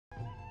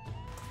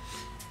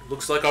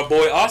Looks like our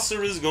boy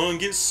Asura is gonna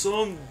get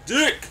some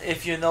dick.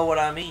 If you know what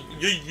I mean.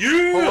 Yeah,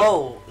 yeah.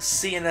 Hello,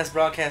 CNS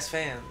broadcast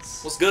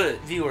fans. What's good?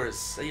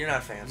 Viewers. You're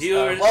not fans.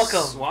 Viewers,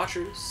 welcome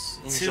watchers,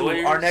 to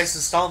our next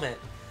installment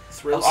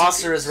of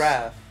Asura's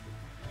Wrath.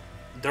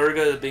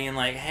 Durga being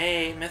like,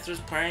 hey, Mithra's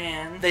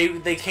praying.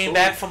 They came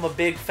back from a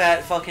big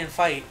fat fucking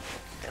fight.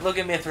 Look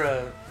at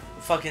Mithra.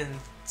 Fucking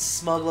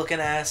smug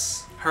looking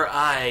ass. Her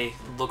eye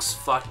looks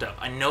fucked up.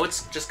 I know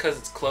it's just because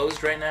it's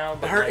closed right now,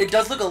 but her it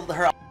does look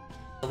her eye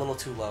a little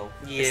too low.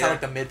 Yeah. It's not like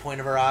the midpoint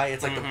of her eye.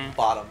 It's like the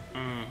bottom.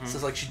 Mm-hmm. So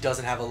it's like she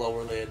doesn't have a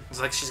lower lid. It's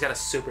like she's got a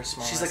super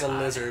small. She's like a eye.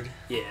 lizard.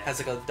 Yeah.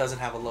 Doesn't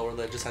have a lower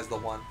lid. Just has the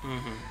one.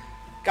 Mm-hmm.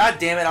 God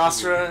damn it,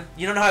 Asura!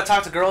 You don't know how to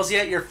talk to girls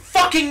yet. You're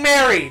fucking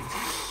married.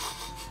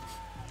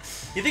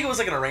 You think it was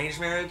like an arranged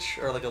marriage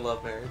or like a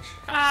love marriage?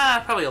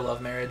 Probably a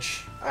love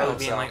marriage. Probably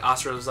being so. like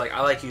Asura was like,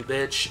 I like you,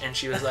 bitch, and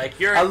she was like,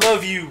 you're. I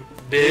love you,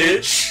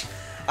 bitch.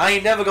 I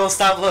ain't never gonna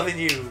stop loving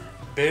you,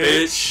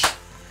 bitch.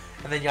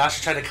 And then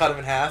Yasha tried to cut him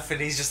in half,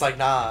 and he's just like,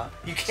 nah,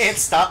 you can't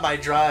stop my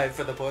drive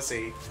for the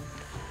pussy.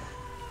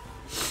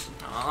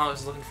 Oh, I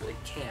was looking for the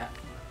cat.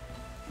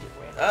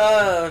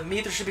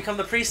 Mithra should become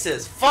the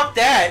priestess. Fuck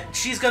that!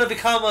 She's gonna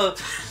become a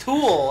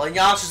tool, and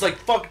Yasha's like,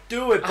 fuck,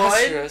 do it,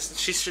 bud.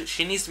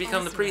 She needs to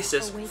become the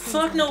priestess.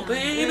 Fuck no,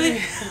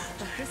 baby!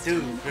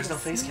 Dude, there's no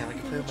face cam. I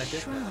can play with my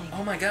dick now.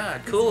 Oh my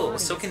god, cool.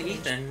 So can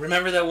Ethan.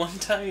 Remember that one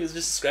time he was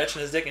just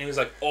scratching his dick and he was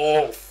like,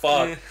 oh,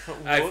 fuck.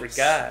 I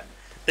forgot.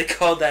 They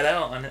called that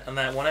out on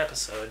that one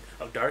episode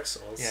of Dark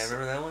Souls. Yeah,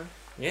 remember that one?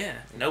 Yeah,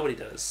 nobody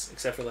does,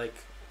 except for like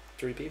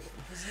 3 people.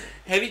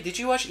 Did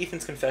you watch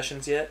Ethan's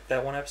Confessions yet?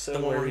 That one episode? The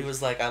one where he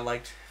was like, I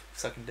liked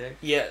sucking dick?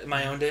 Yeah,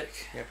 my own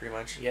dick. Yeah, pretty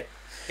much. Yep.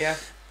 Yeah.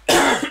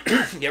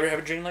 You ever have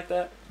a dream like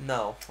that?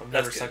 No, I've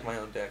never sucked my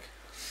own dick.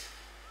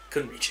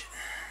 Couldn't reach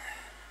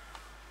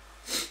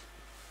it.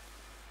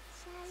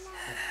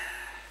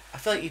 I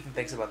feel like Ethan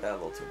thinks about that a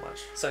little too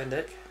much. Sucking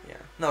dick? Yeah.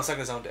 No, sucking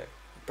his own dick.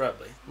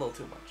 Probably. A little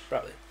too much.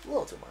 Probably. A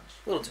little too much.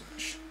 A little too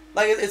much.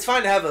 Like, it's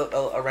fine to have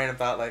a random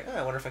thought, like,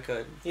 I wonder if I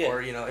could. Yeah.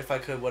 Or, you know, if I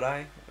could, would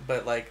I?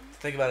 But, like,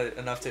 think about it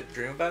enough to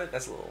dream about it,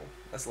 that's a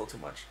little too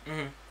much.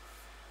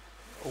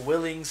 Mm-hmm.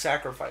 Willing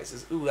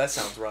sacrifices. Ooh, that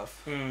sounds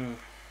rough. Mm.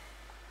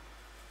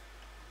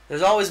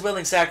 There's always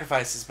willing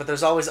sacrifices, but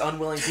there's always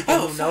unwilling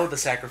people who know the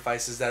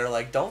sacrifices that are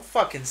like, don't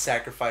fucking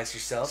sacrifice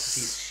yourself,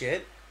 piece of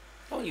shit.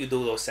 Don't you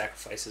do those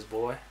sacrifices,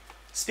 boy.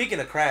 Speaking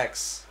of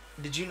cracks,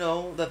 did you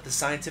know that the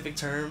scientific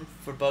term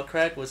for butt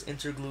crack was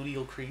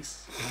intergluteal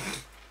crease?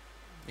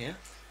 Yeah.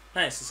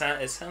 Nice.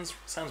 It sounds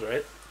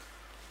right.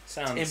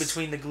 Sounds in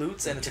between the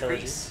glutes and it's a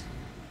crease.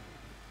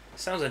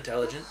 Sounds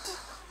intelligent.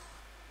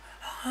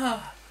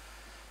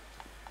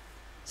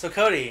 So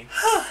Cody,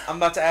 I'm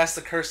about to ask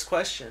the cursed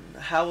question.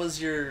 How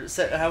was your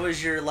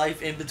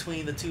life in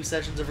between the 2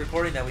 sessions of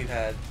recording that we've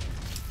had?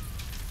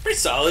 Pretty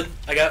solid.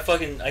 I got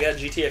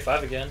GTA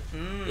 5 again.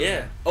 Mm.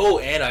 Yeah. Oh,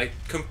 and I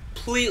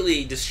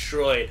completely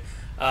destroyed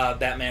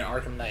Batman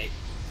Arkham Knight.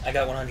 I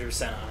got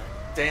 100% on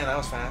it. Damn, that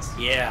was fast.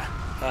 Yeah.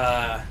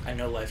 I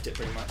no-lifed it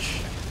pretty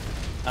much.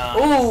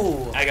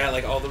 Ooh! I got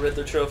like all the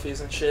Riddler trophies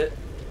and shit.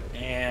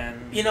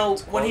 And you know,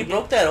 when he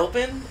broke that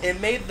open,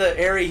 it made the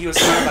area he was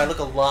surrounded by look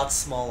a lot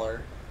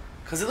smaller.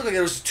 Because it looked like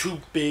there was 2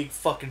 big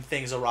fucking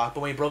things of rock,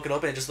 but when he broke it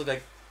open, it just looked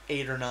like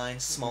 8 or 9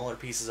 smaller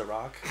pieces of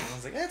rock. And I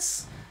was like,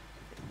 that's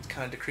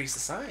kind of decreased the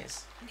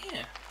size.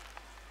 Yeah.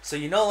 So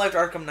you know, like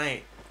Arkham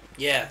Knight.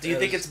 Yeah. Do you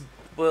think it's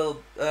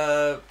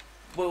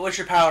what's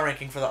your power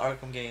ranking for the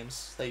Arkham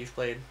games that you've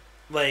played?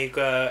 Like,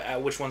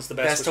 which one's the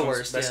best? Best to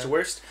worst. Best to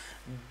worst.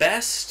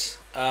 Best,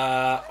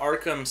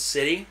 Arkham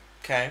City.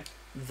 Okay.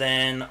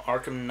 Then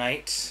Arkham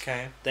Knight.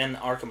 Okay. Then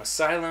Arkham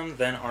Asylum.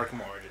 Then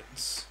Arkham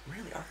Origins.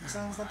 Really, Arkham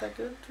Asylum's not that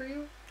good for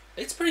you?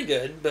 It's pretty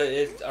good, but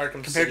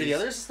Arkham compared to the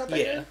others, it's not that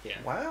good.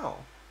 Yeah. Wow.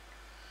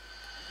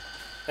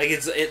 Like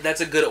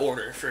that's a good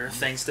order for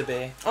things to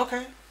be.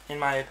 Okay. In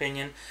my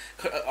opinion,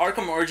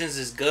 Arkham Origins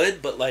is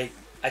good, but like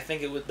I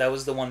think that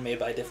was the one made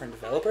by a different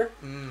developer.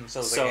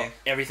 So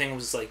everything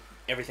was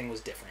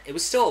different. It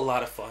was still a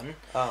lot of fun.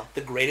 Oh.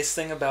 The greatest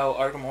thing about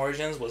Arkham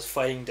Origins was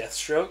fighting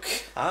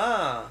Deathstroke.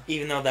 Ah.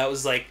 Even though that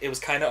was it was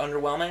kind of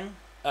underwhelming.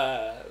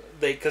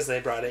 Because they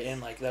brought it in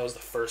like that was the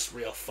first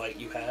real fight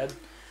you had.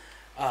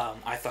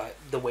 I thought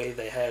the way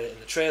they had it in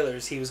the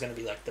trailers, he was going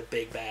to be like the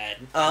big bad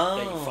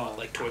that you fought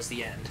like towards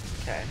the end.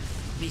 Okay.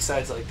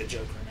 Besides like the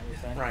Joker and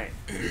everything. Right.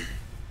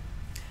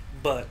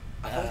 But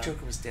I thought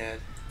Joker was dead.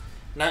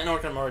 Not in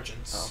Arkham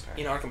Origins. Oh,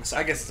 okay. In Arkham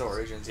Asylum. I guess it's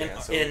Origins.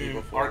 Yeah.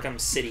 In Arkham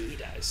City, he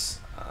dies.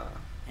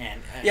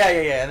 Yeah,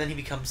 and then he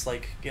becomes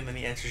and then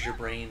he enters your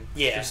brain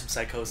through some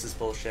psychosis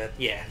bullshit.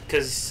 Yeah,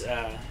 because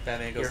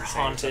Batman goes you're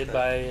haunted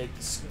by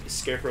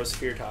Scarecrow's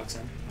fear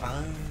toxin.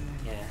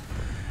 Yeah.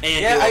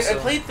 And I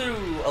played through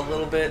a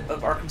little bit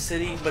of Arkham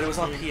City, but it was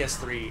on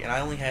PS3, and I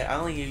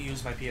only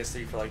used my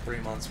PS3 for like 3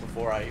 months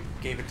before I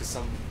gave it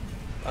to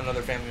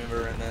another family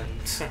member, and then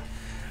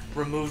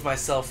removed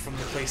myself from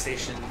the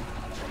PlayStation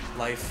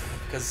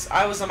life because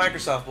I was a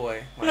Microsoft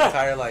boy my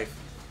entire life.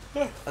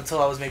 Until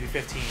I was maybe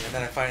 15, and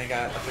then I finally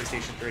got a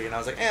PlayStation 3, and I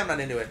was like, I'm not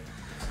into it.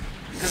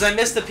 Because I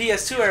missed the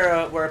PS2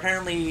 era where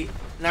apparently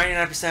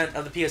 99%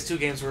 of the PS2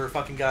 games were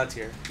fucking god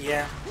tier.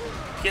 Yeah.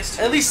 PS2.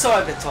 At least so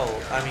I've been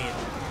told. I mean,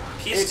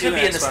 PS2 it could be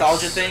a Xbox.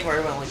 nostalgia thing where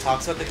everyone only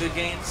talks about the good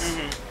games,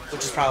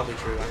 which is probably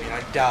true. I mean,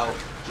 I doubt.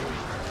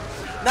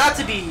 Not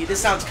to be, this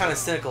sounds kind of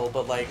cynical,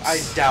 but like,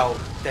 I doubt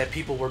that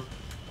people were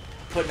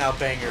putting out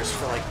bangers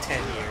for like 10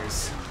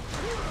 years.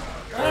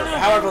 I don't know.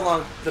 However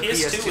long the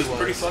PS2 was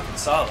pretty fucking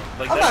solid.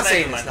 Like, I'm that's not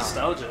saying even it's my not.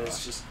 nostalgia.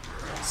 It's just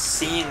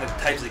seeing the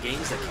types of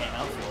games that came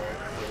out for it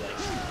were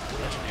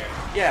like legendary.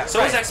 Yeah. So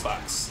right. was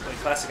Xbox, like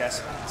classic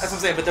Xbox. That's what I'm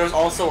saying, but there was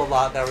also a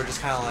lot that were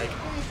just kind of like,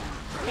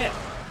 Yeah.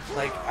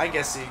 like, I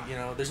guess, you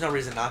know, there's no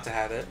reason not to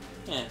have it.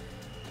 Yeah.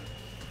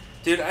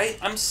 Dude,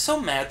 I'm so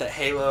mad that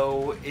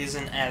Halo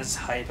isn't as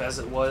hype as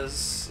it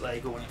was,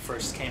 like, when it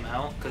first came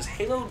out. Because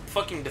Halo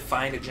fucking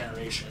defined a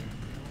generation.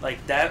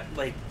 Like, that,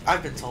 like...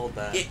 I've been told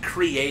that. It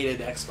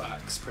created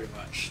Xbox, pretty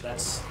much.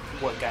 That's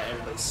what got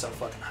everybody so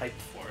fucking hyped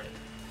for it.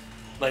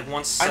 Like,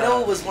 once... I know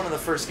it was one of the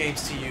first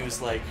games to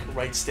use, like,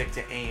 right stick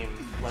to aim,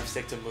 left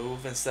stick to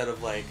move, instead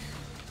of, like...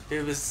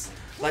 It was...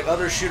 Like,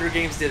 other shooter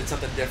games did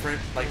something different.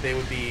 Like, they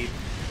would be...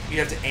 You'd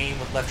have to aim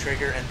with left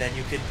trigger, and then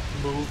you could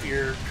move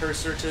your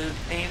cursor to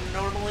aim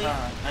normally.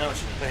 I know what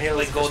you mean. But Halo's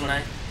like the first GoldenEye?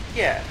 one.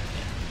 Yeah.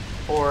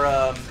 Or,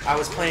 I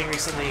was playing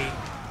recently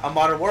a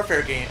Modern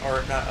Warfare game,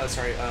 or not,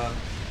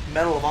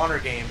 Medal of Honor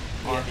game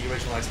on the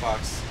original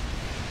Xbox.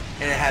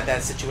 And it had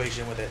that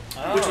situation with it.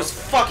 Oh, which was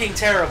okay. fucking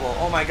terrible.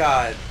 Oh my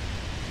god.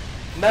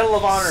 Medal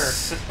of Honor.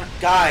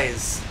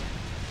 Guys.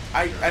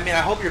 I mean,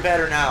 I hope you're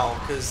better now,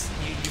 because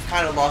you've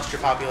kind of lost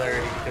your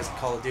popularity because of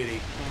Call of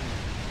Duty.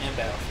 And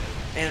Battlefield.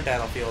 And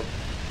Battlefield.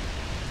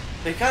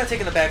 They've kind of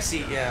taken the back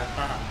seat, yeah.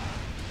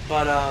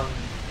 But,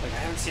 like, I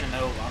haven't seen a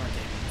Medal of Honor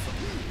game in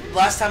fucking years.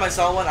 last time I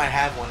saw one, I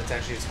have one.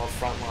 It's called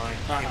Frontline.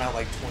 It came out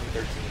like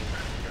 2013.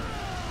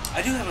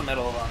 I do have a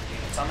Medal of Honor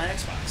game. It's on my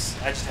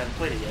Xbox. I just haven't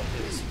played it yet.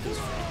 It was free.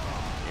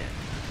 Yeah.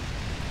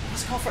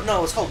 What's it called?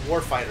 No, it's called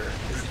Warfighter.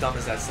 As dumb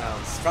as that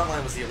sounds.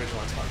 Frontline was the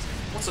original Xbox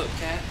game. What's up,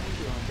 Cat? How you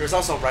doing? There was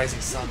also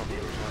Rising Sun on the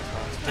original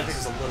Xbox, which I think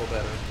is a little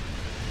better.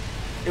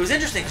 It was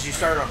interesting because you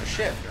started on a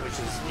ship, which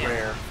is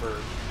rare for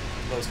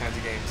those kinds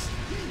of games.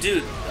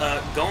 Dude,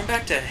 going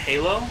back to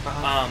Halo,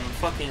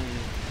 fucking,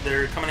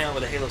 they're coming out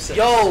with a Halo 6.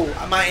 Yo,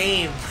 my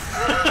aim.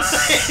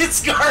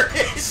 It's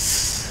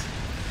garbage.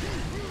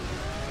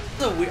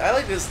 I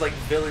like this like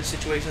village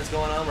situation that's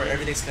going on where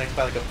everything's connected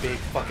by like a big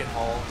fucking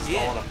hall. It's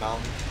all on a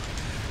mountain.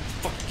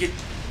 Fucking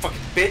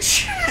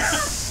bitch.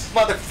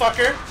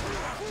 Motherfucker.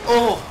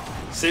 Oh.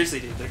 Seriously,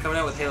 dude, they're coming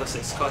out with Halo 6.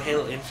 It's called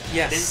Halo Infinite.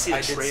 Yes, Didn't see a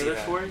I did trailer see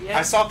that. for it yet?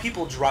 I saw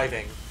people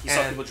driving. You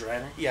saw people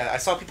driving? Yeah, I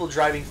saw people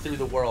driving through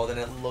the world, and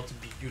it looked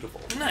beautiful.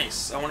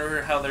 Nice. I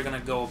wonder how they're gonna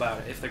go about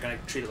it. If they're gonna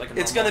treat it like a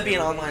It's normal gonna be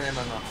an Halo online game.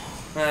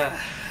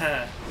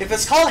 MMO. If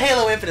it's called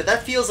Halo Infinite,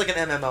 that feels like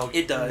an MMO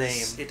It does.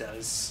 name. It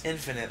does.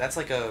 Infinite, that's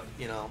like a,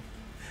 you know,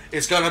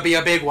 it's gonna be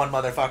a big one,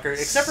 motherfucker.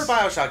 Except for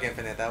Bioshock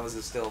Infinite, that was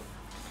still...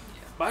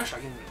 Yeah,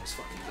 Bioshock Infinite was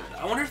fucking good.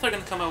 I wonder if they're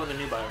gonna come out with a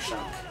new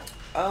Bioshock.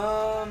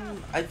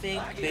 I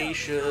think they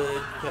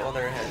should put on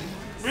their head.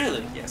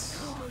 Really?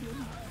 Yes.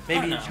 I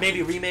don't know.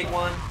 Maybe remake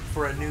one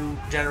for a new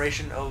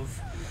generation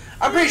of...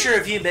 I'm pretty sure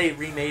if they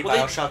remade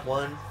Bioshock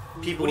 1,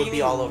 people What do would you be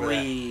mean all over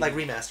that. Like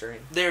remastering.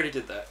 They already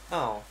did that.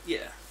 Oh.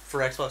 Yeah. For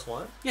Xbox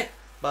One? Yeah.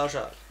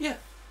 Bioshock. Yeah.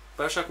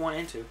 Bioshock 1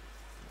 and 2.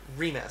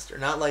 Remaster,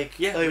 not like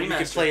Yeah, we can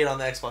remaster. play it on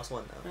the Xbox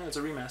One now. Yeah, it's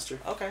a remaster.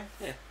 Okay.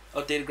 Yeah.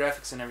 Updated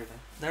graphics and everything.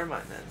 Never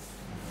mind then.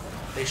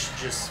 They should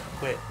just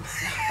quit.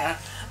 I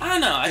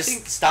don't know. I Just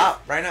think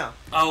stop right now.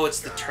 Oh, it's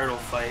the turtle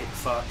fight.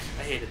 Fuck.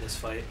 I hated this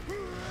fight.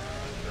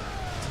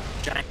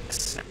 Giant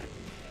snake.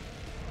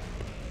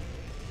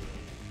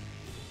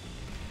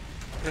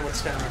 Then what's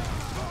spinning?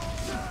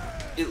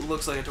 It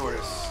looks like a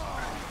tortoise,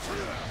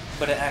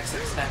 but it acts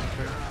like a snapping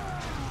turtle.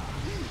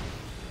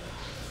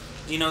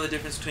 Do you know the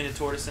difference between a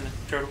tortoise and a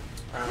turtle?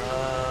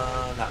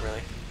 Not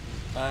really.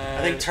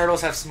 I think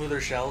turtles have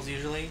smoother shells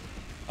usually.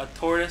 A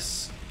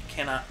tortoise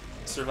cannot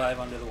survive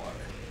under the water.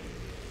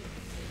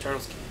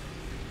 Turtles can.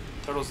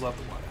 Turtles love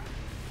the water.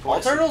 All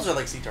turtles or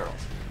like sea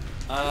turtles?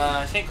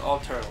 I think all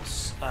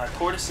turtles.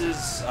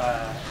 Tortoises,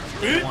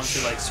 they're the ones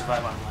who like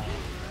survive on land.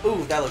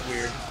 Ooh, that looked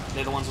weird.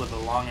 They're the ones with the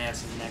long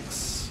ass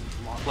necks.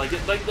 Like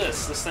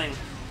this. This thing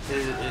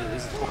is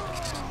a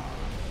tortoise.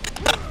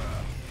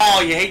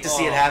 Oh, you hate to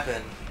see it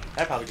happen.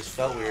 That probably just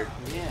felt weird.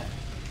 Yeah.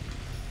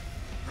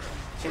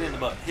 Hit it in the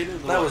butt. Hit it in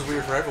the butt. That was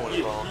weird for everyone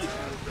involved.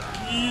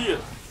 Yeah.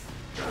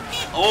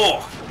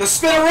 Oh! The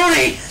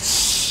Spinneroonie!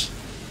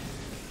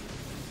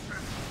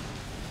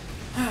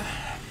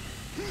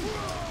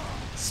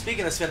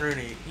 Speaking of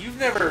Spinneroonie, you've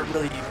never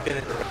really been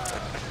into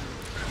wrestling.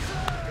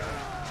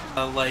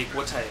 Like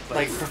what type?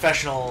 Like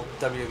professional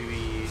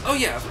WWE. Oh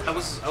yeah, I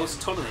was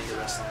totally into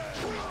wrestling.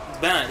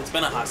 It's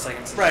been a hot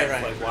second since Right.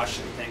 like watched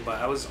anything,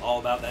 but I was all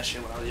about that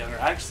shit when I was younger.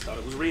 I just thought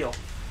it was real.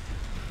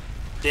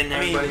 Didn't I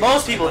everybody? mean,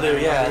 most people do,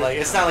 everybody yeah. love it? Like,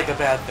 it's not like a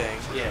bad thing.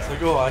 Yeah. It's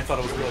like, oh, I thought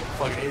it was real, like a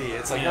fucking idiot.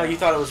 It's like, no, you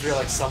thought it was real,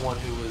 like someone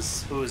who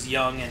was... Who was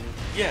young and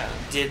Yeah.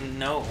 didn't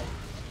know.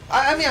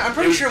 I mean, I'm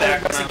pretty was sure when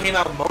back wrestling when came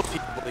out, most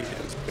people believed it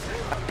was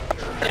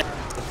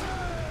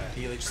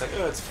real. just like,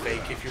 oh, it's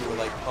fake if you were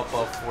like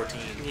above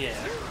 14. Yeah.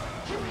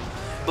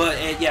 But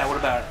yeah, what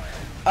about it?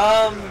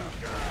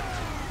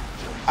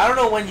 I don't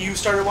know when you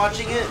started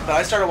watching it, but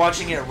I started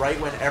watching it right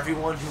when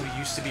everyone who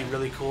used to be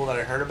really cool that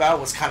I heard about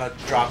was kind of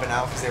dropping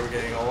out because they were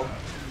getting old.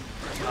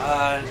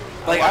 I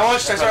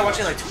started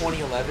watching like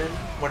 2011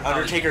 when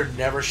Undertaker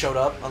never showed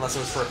up unless it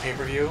was for a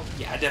pay-per-view.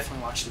 Yeah, I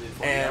definitely watched it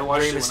before. And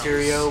Rey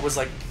Mysterio was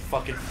like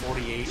fucking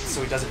 48,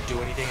 so he doesn't do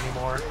anything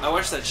anymore. I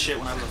watched that shit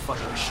when I was a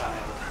fucking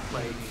child.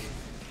 Like,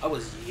 I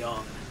was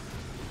young.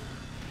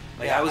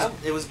 Like, yeah,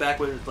 it was back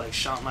with like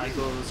Shawn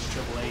Michaels and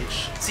Triple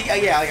H. See,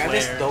 yeah, like I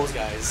missed those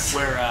guys.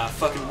 Where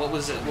fucking what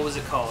was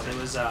it called? It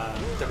was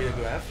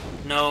WWF.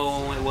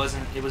 No, it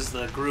wasn't. It was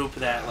the group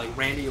that like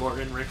Randy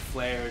Orton, Ric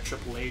Flair,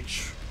 Triple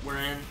H were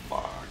in.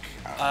 Fuck.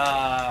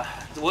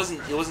 It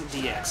wasn't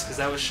DX because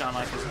that was Shawn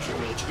Michaels and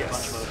Triple H and a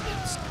bunch of other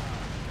dudes.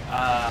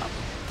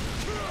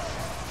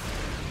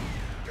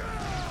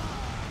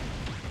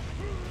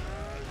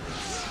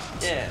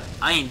 Yeah.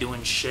 I ain't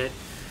doing shit.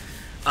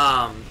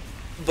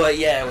 But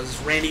yeah, it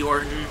was Randy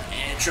Orton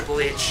and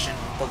Triple H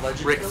and the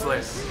Legend Ric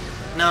Flair.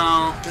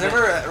 No. Because I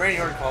remember Randy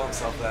Orton called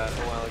himself that a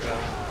while ago.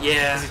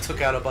 Yeah. Because he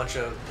took out a bunch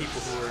of people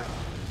who were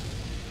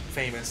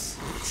famous.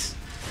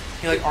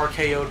 He like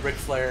RKO'd Ric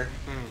Flair.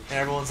 And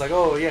everyone's like,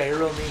 oh yeah, you're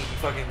real neat. You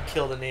fucking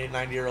killed a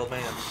 90-year-old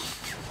man.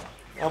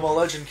 I'm a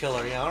legend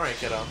killer. Yeah, alright,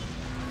 kiddo.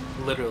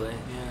 Literally,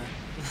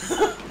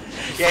 yeah.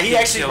 Yeah, he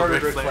actually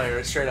murdered Ric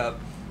Flair, straight up.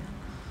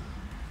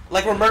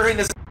 Like, we're murdering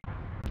this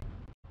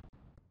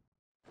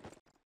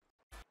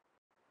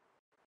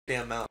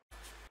damn mouth.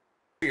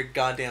 Your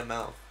goddamn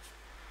mouth.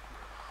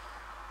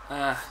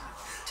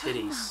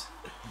 Titties.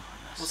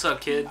 What's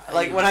up, kid?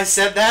 Like, when I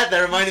said that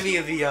reminded me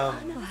of the,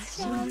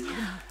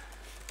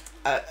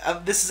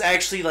 this is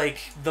actually, like,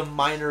 the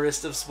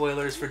minorest of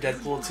spoilers for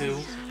Deadpool 2.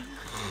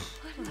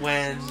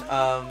 When,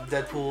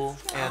 Deadpool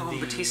and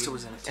Batista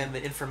was in it too. And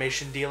the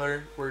information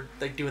dealer were,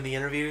 like, doing the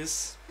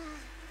interviews.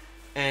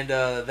 And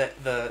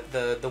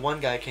the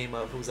one guy came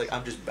up who was like,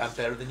 I'm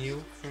better than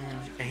you.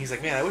 And he's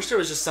like, man, I wish there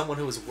was just someone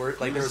who was worse.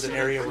 Like, there was an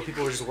area where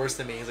people were just worse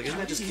than me. He's like, isn't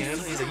that just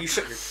Canada? He's like, you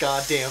shut your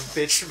goddamn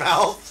bitch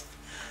mouth.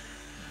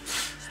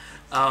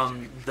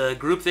 The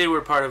group they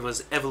were part of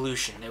was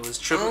Evolution. It was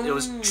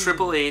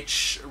Triple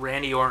H,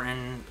 Randy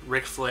Orton,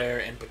 Ric Flair,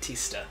 and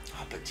Batista.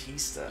 Oh,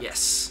 Batista.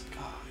 Yes.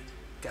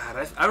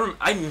 God,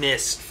 I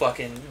missed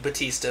fucking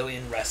Batista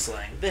in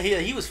wrestling.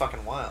 He was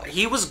fucking wild.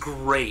 He was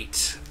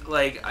great.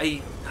 Like,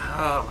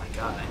 oh my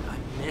god, I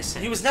miss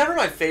him. He was never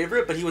my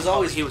favorite, but he was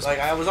always,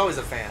 I was always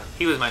a fan.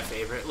 He was my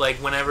favorite. Like,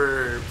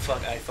 whenever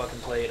I fucking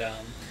played,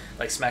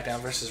 like,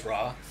 SmackDown versus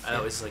Raw, I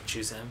always, like,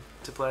 choose him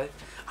to play.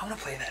 I want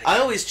to play that again. I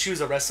always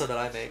choose a wrestler that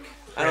I make.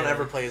 I don't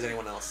ever play as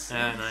anyone else.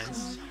 Yeah,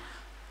 nice.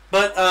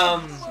 But,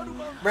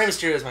 Rey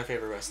Mysterio is my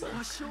favorite wrestler.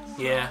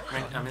 Yeah,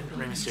 Rey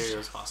Mysterio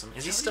is awesome.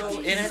 Is he still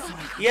in it?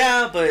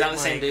 Yeah, but... Not the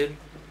same dude?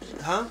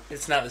 Huh?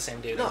 It's not the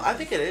same dude. No, I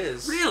think it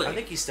is. Really? I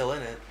think he's still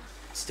in it.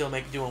 Still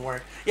doing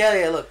work.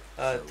 Yeah, look.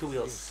 2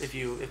 wheels,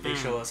 if they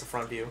show us a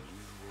front view.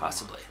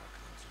 Possibly.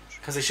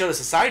 Because they showed us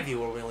a side view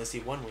where we only see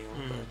 1 wheel.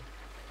 But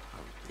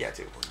yeah,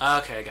 2.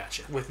 Okay, I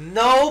gotcha. With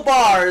no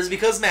bars,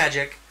 because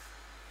magic.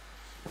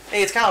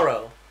 Hey, it's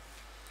Calro.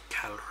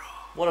 Calro.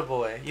 What a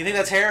boy. You think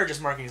that's hair or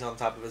just markings on the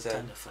top of his head?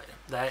 Time to fight him.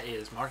 That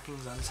is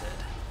markings on his head.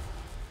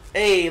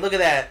 Hey, look at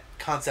that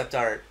concept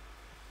art.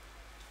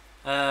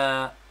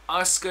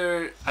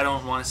 Oscar, I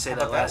don't want to say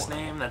that last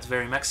name. That's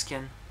very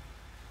Mexican.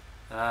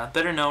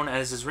 Better known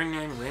as his ring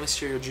name, Rey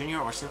Mysterio Jr.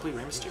 or simply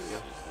Rey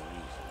Mysterio.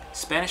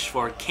 Spanish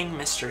for King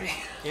Mystery.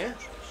 Yeah.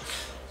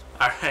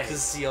 Alright.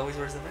 Because he always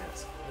wears the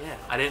mask. Yeah,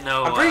 I didn't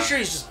know. I'm pretty sure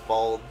he's just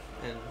bald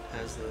and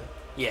has the...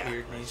 Yeah.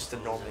 Weird. He's just a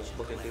normal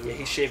looking dude. Yeah,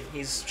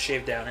 he's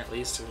shaved down at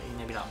least, so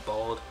maybe not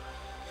bald.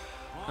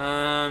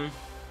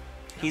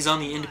 He's on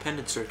the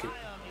independent circuit.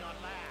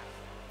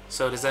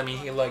 So does that mean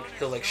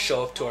he'll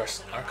show up to our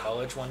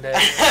college one day?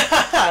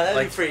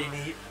 That'd be pretty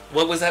neat.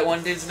 What was that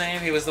one dude's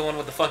name? He was the one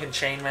with the fucking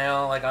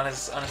chainmail on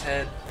his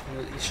head.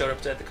 He showed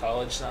up at the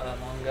college not that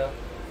long ago.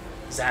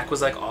 Zach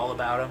was like all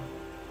about him.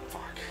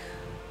 Fuck.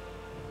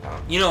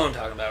 You know what I'm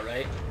talking about,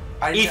 right?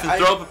 Ethan,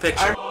 throw up a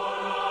picture.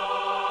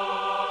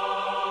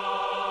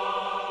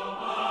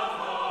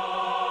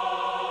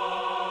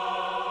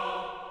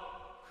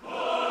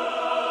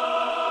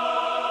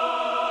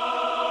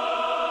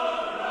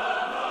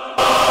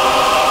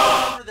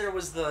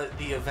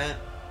 The event.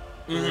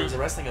 It was a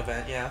wrestling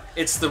event, yeah.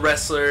 It's the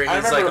wrestler.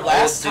 He's like an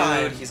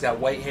old dude. He's got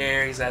white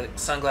hair. He's got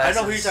sunglasses. I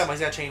know who you're talking about.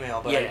 He's got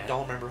chainmail, but I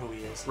don't remember who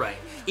he is. Right.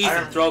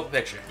 Ethan, throw up a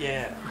picture.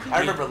 Yeah. I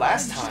remember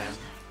last time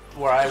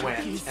where I went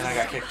and I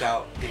got kicked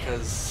out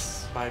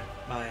because my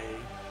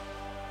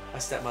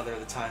stepmother at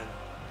the time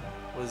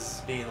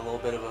was being a little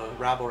bit of a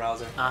rabble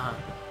rouser.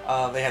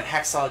 They had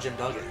Hacksaw Jim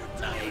Duggan.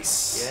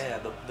 Nice. Yeah,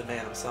 the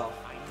man himself.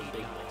 The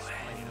big boy.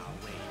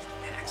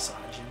 Hacksaw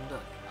Jim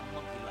Duggan.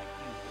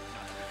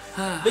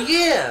 But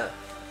yeah,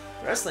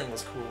 wrestling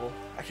was cool.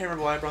 I can't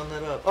remember why I brought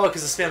that up. Oh,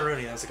 because the Spin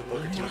Rooney, that was like a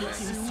Booker T thing.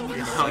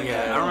 Oh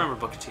yeah, I remember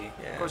Booker T.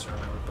 Yeah. Of course I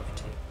remember Booker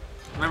T.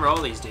 Remember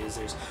all these dudes.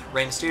 There's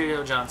Rey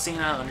Mysterio, John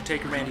Cena,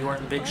 Undertaker, Randy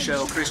Orton, Big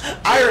Show, Chris.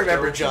 I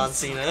remember John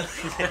Cena.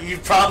 You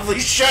probably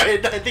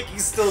should. I think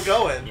he's still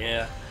going.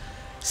 Yeah.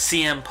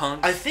 CM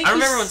Punk. I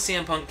remember when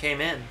CM Punk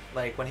came in,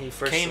 like when he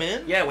first came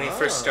in. Yeah, when he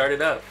first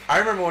started up. I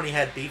remember when he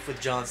had beef with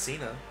John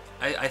Cena.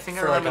 I think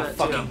for I remember like a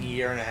fucking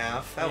year and a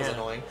half. That was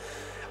annoying.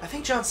 I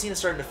think John Cena's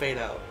starting to fade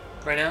out.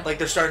 Right now? Like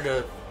they're starting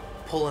to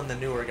pull in the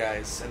newer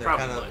guys, and they're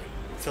kind of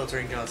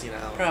filtering John Cena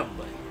out.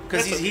 Probably.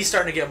 Because he's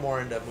starting to get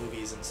more into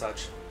movies and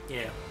such.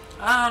 Yeah.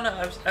 I don't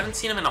know. I haven't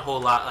seen him in a whole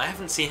lot. I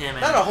haven't seen him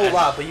in... Not a whole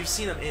lot, but you've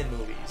seen him in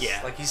movies.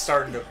 Yeah. Like he's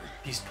starting to...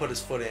 He's put his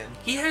foot in.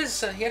 He had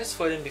his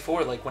foot in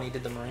before, like when he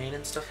did The Marine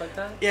and stuff like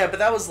that. Yeah, but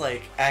that was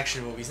like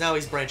action movies. Now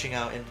he's branching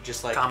out into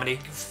just like... Comedy.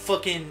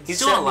 Fucking... He's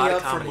doing a lot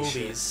of comedy for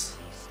movies.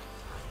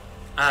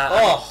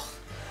 I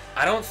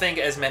don't think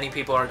as many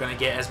people are going to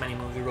get as many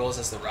movie roles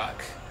as The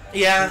Rock.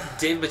 Yeah.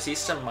 Dave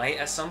Bautista might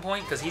at some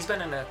point, because he's been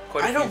in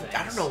quite a few things.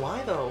 I don't know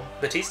why, though.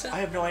 Bautista? I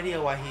have no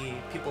idea why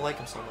people like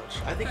him so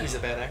much. I think he's a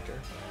bad actor.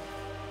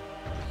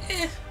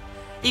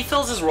 He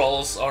fills his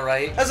roles all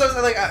right.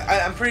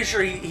 I'm pretty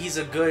sure he's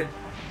a good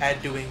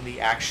at doing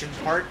the action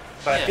part,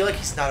 but I feel like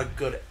he's not a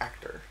good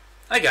actor.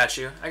 I got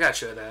you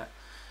with that.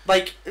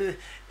 Like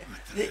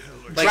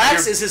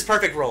Drax is his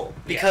perfect role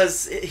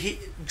because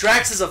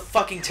Drax is a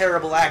fucking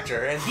terrible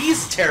actor and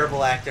he's a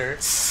terrible actor,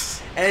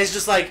 and it's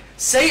just like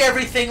say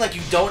everything like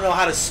you don't know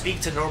how to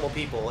speak to normal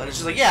people, and it's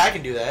just like I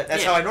can do that.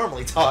 That's how I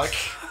normally talk.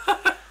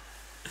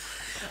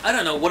 I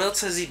don't know what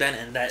else has he been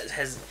in that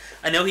has.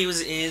 I know he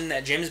was in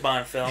that James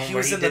Bond film. He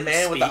was in The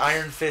Man with the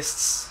Iron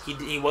Fists.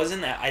 He was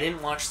in that. I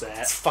didn't watch that.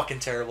 It's fucking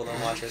terrible.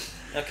 Don't watch it.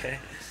 Okay.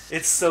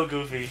 It's so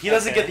goofy. He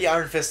doesn't get the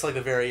Iron Fist till like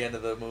the very end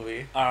of the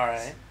movie. All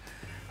right.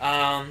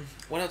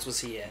 What else was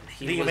he in?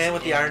 The Man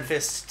with the Iron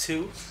Fist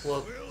 2?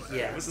 Well,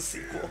 yeah. It was a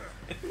sequel.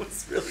 It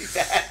was really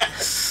bad.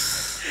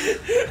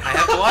 I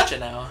have to watch it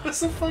now.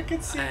 It's a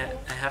fucking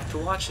sequel. I have to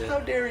watch it. How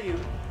dare you?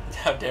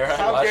 How dare I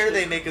How watch dare it?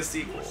 they make a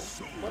sequel?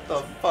 What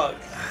the fuck?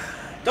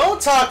 Don't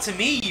talk to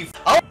me, you...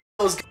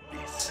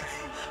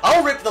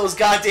 I'll rip those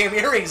goddamn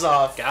earrings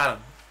off. Got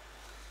him.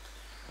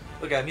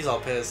 Look at him, he's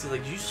all pissed. He's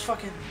like, did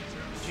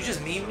you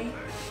just meme me?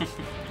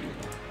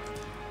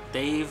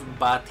 Dave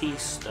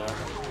Bautista.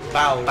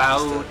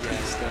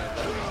 Bautista.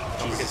 Yeah.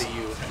 Don't forget the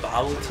U.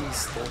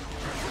 Bautista.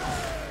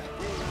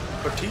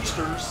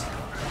 Batistas.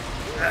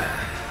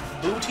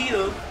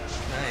 Bootito.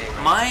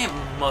 My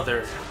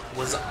mother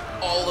was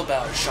all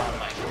about Shawn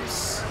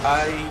Michaels.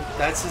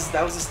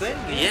 That was his thing.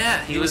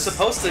 Yeah, he was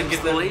supposed to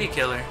get the lady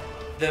killer.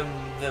 Them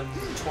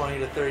 20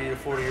 to 30 to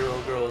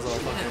 40-year-old girls all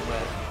fucking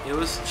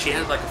wet. She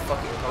had like a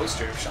fucking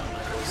poster of Shawn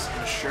Michaels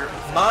and a shirt.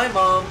 My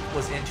mom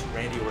was into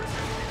Randy Orton.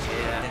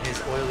 Yeah. And his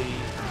oily,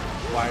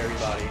 wiry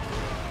body.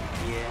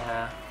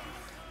 Yeah.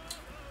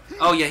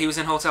 Oh yeah, he was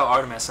in Hotel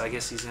Artemis. So I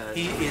guess he's gonna.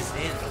 He is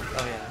in.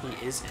 Oh yeah.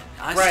 He is in.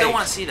 I still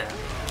want to see that.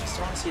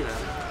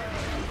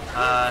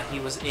 He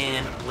was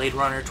in Blade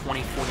Runner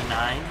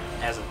 2049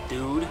 as a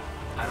dude.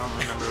 I don't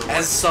remember.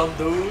 As some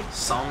dude.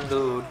 Some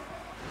dude.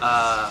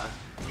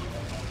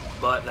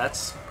 But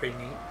that's pretty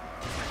neat.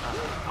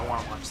 I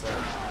want to watch that.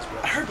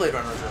 I heard Blade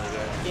Runner was really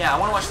good. Yeah, I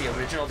want to watch the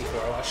original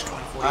before I watch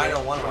 2049. I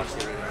don't want to watch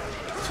the original.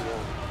 It's too old.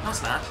 No,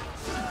 it's not.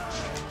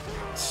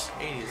 It's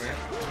 80s, right?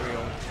 It's pretty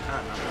old.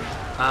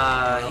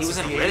 I don't know. He was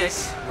in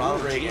Riddick.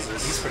 Ronald Reagan.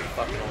 He's pretty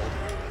fucking old.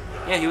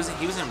 Yeah, he was in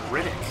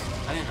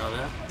Riddick. I didn't know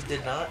that.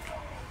 Did not?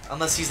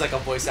 Unless he's like a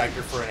voice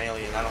actor for an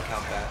alien. I don't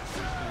count that.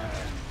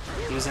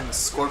 He was in the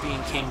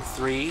Scorpion King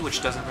 3,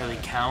 which doesn't really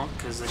count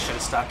because they should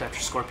have stopped after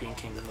Scorpion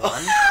King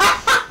 1.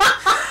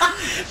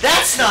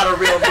 That's not a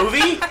real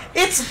movie.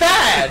 It's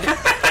bad.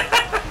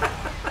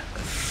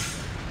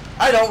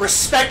 I don't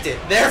respect it.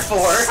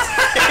 Therefore,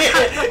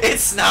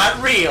 it's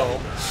not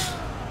real.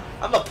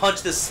 I'm gonna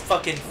punch this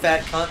fucking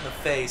fat cunt in the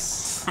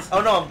face.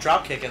 Oh no, I'm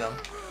drop kicking him.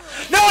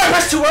 No, I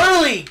was too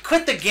early.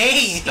 Quit the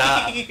game.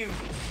 Stop.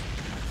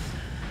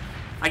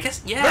 I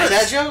guess Remember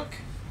that joke?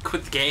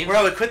 Quit the game. Where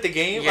I would quit the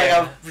game, like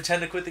I would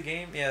pretend to quit the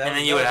game. Yeah. And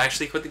then you would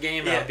actually quit the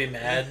game, and I'd be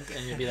mad,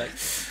 and you'd be like,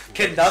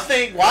 "Can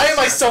nothing? Why am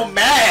I so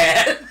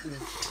mad?"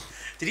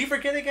 Did he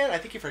forget again? I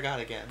think he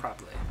forgot again.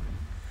 Probably.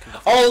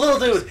 Oh, little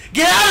dude,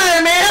 get out of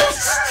there, man!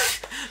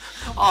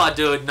 Oh,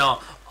 dude, no.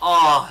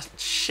 Oh,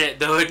 shit,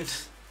 dude.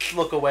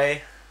 Look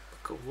away.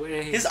 Look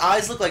away. His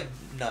eyes look like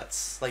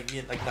nuts, like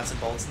nuts and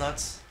bolts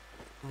nuts.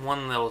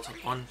 One small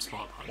punch.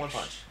 One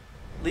punch.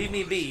 Leave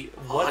me be.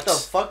 What the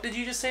fuck did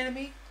you just say to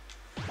me?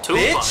 Two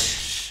Bitch.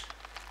 punch.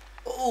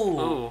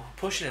 Ooh.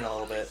 Pushing it a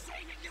little bit.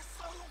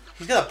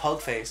 He's got a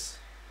pug face.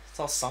 It's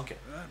all sunken.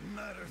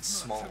 It's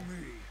small.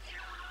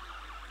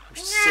 We're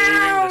saving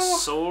the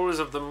souls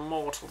of the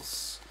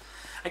mortals.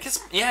 I guess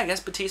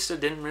Batista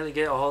didn't really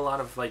get a whole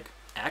lot of like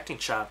acting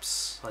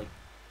chops. Like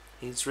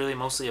he's really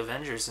mostly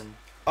Avengers and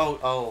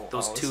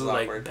those two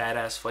like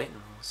badass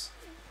fighting roles.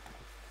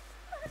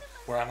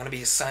 Where I'm gonna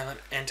be a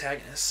silent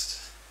antagonist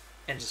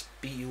and just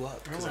beat you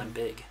up because I'm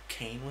big.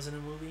 Kane was in a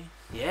movie.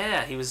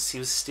 Yeah, he was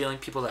stealing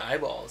people to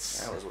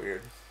eyeballs. That was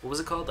weird. What was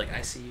it called? Like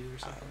ICU or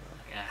something? I don't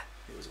know. Yeah,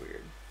 it was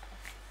weird.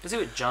 Was it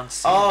with John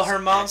Cena? Oh, her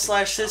mom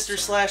slash sister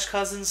slash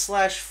cousin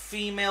slash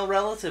female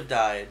relative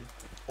died.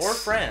 Or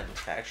friend,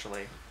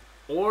 actually.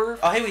 Or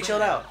oh, hey, we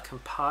chilled out.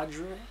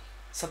 Compadre?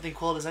 Something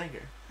cooled his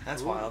anger.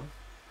 That's wild.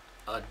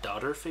 A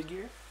daughter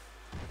figure?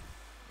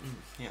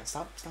 Yeah,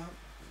 stop.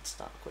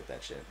 Quit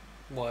that shit.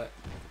 What?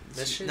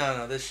 This shit?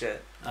 No, this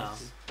shit. Oh.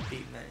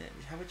 Beating that.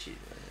 How about you?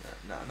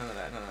 No, none of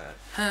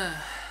that.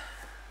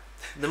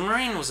 The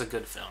Marine was a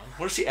good film.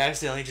 What if she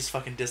accidentally just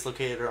fucking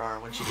dislocated her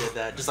arm when she did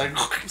that? Just like,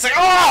 it's like,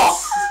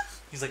 oh!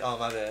 He's like, oh,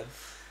 my bad.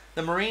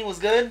 The Marine was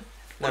good.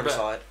 Never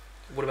saw it.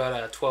 What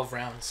about 12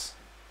 Rounds?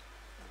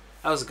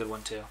 That was a good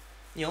one, too.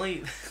 The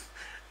only...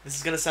 This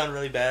is going to sound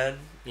really bad,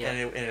 yeah.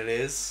 and it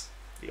is.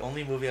 The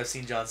only movie I've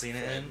seen John Cena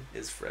in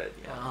is Fred.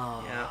 Yeah,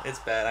 oh. Yeah, it's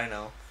bad, I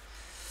know.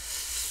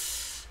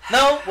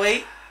 No,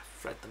 wait.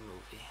 Fred the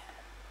movie.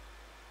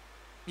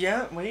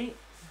 Yeah, wait.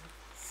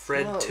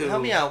 Fred 2.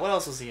 Help me out. What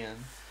else was he in?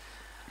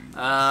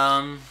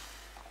 That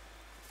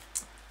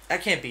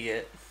can't be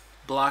it.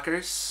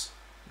 Blockers.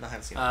 No, I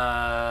haven't seen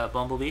it.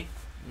 Bumblebee.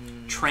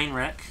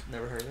 Trainwreck.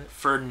 Never heard of it.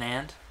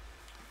 Ferdinand.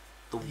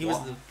 He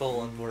was the bull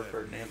on board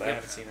Ferdinand, but I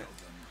haven't seen it.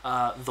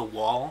 The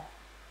Wall.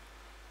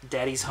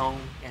 Daddy's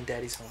Home and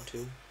Daddy's Home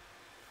 2.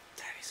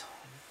 Daddy's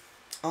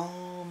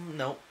Home.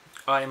 Nope.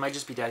 Oh, it might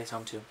just be Daddy's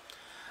Home 2.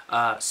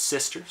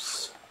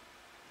 Sisters.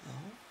 No.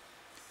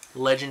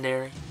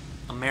 Legendary.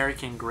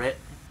 American Grit.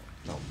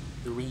 No.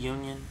 The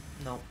Reunion.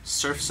 No.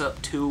 Surf's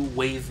Up 2.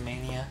 Wave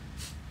Mania.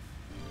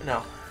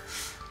 No.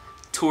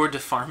 Tour de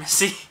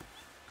Pharmacy.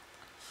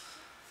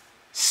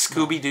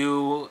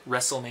 Scooby-Doo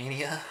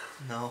WrestleMania.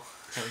 No,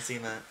 haven't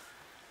seen that.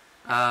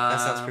 That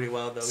sounds pretty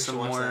wild, though. We should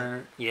watch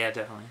that. Yeah,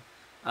 definitely.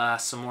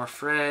 Some more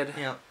Fred.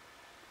 Yeah.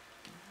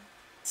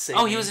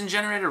 Oh, he was in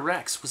Generator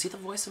Rex. Was he the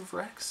voice of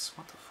Rex?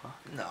 What the fuck?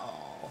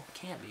 No.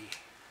 Can't be.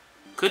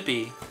 Could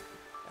be.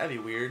 That'd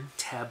be weird.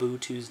 Taboo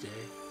Tuesday.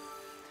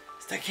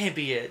 That can't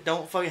be it.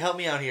 Don't fucking help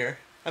me out here.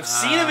 I've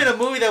seen him in a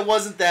movie that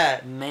wasn't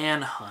that.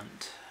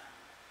 Manhunt.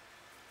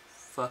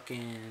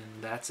 Fucking,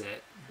 that's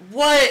it.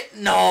 What?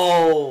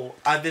 No.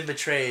 I've been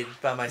betrayed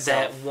by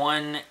myself. That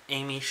one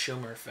Amy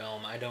Schumer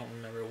film. I don't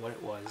remember what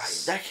it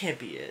was. That can't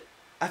be it.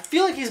 I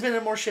feel like he's been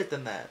in more shit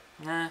than that.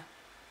 Nah.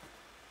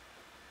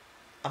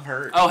 I'm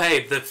hurt. Oh,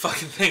 hey, the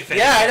fucking thing.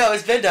 Yeah, I know.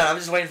 It's been done. I'm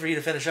just waiting for you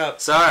to finish up.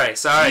 Sorry.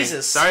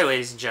 Jesus. Sorry,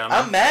 ladies and gentlemen.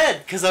 I'm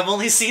mad because I've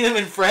only seen him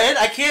in Fred.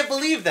 I can't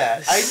believe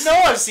that. I know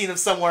I've seen him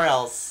somewhere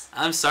else.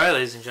 I'm sorry,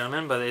 ladies and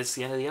gentlemen, but it's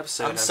the end of the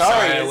episode. I'm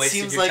sorry. I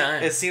wasted your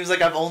time. It seems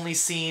like I've only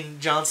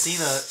seen John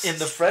Cena in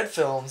the Fred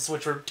films,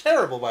 which were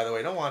terrible, by the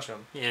way. Don't watch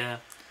them. Yeah.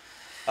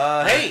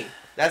 Hey,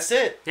 that's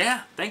it.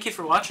 Yeah, thank you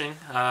for watching.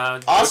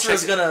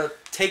 Asura's gonna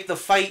take the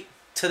fight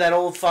to that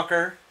old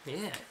fucker.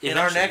 Yeah. In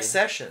our next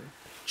session.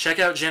 Check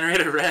out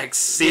Generator Rex.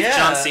 See if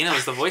John Cena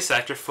was the voice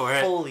actor for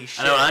it. Holy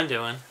shit. I know what I'm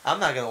doing. I'm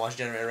not going to watch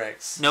Generator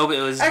Rex. No, but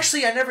it was...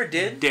 Actually, I never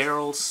did.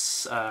 Daryl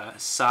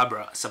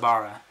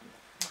Sabara.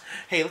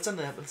 Hey, let's end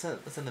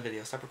the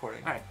video. Stop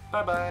recording. Alright,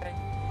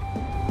 bye-bye.